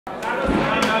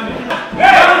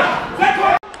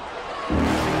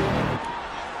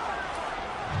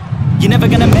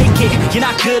you're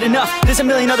not good enough. There's a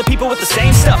million other people with the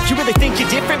same stuff. You really think you're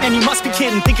different? Man, you must be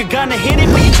kidding. Think you're gonna hit it,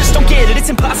 but you just don't get it. It's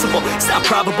impossible, it's not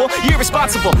probable, you're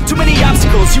irresponsible. Too many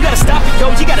obstacles, you gotta stop it, yo.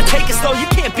 You gotta take it slow, you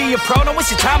can't be a pro. Don't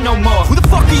waste your time no more. Who the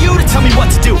fuck are you to tell me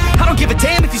what to do? I don't give a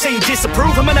damn if you say you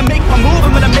disapprove. I'm gonna make my move,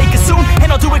 I'm gonna make it soon.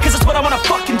 And I'll do it cause it's what I wanna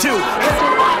fucking do.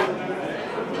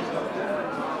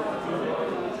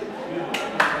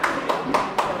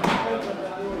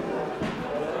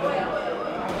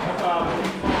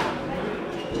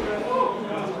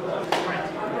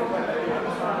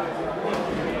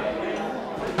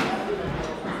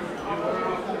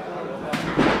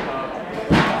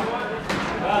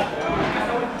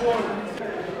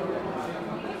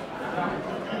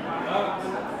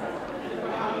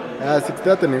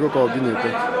 Sikitata niko kwa ginyi tu.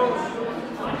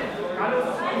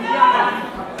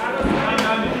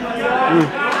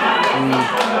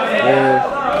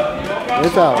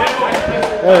 Sawa.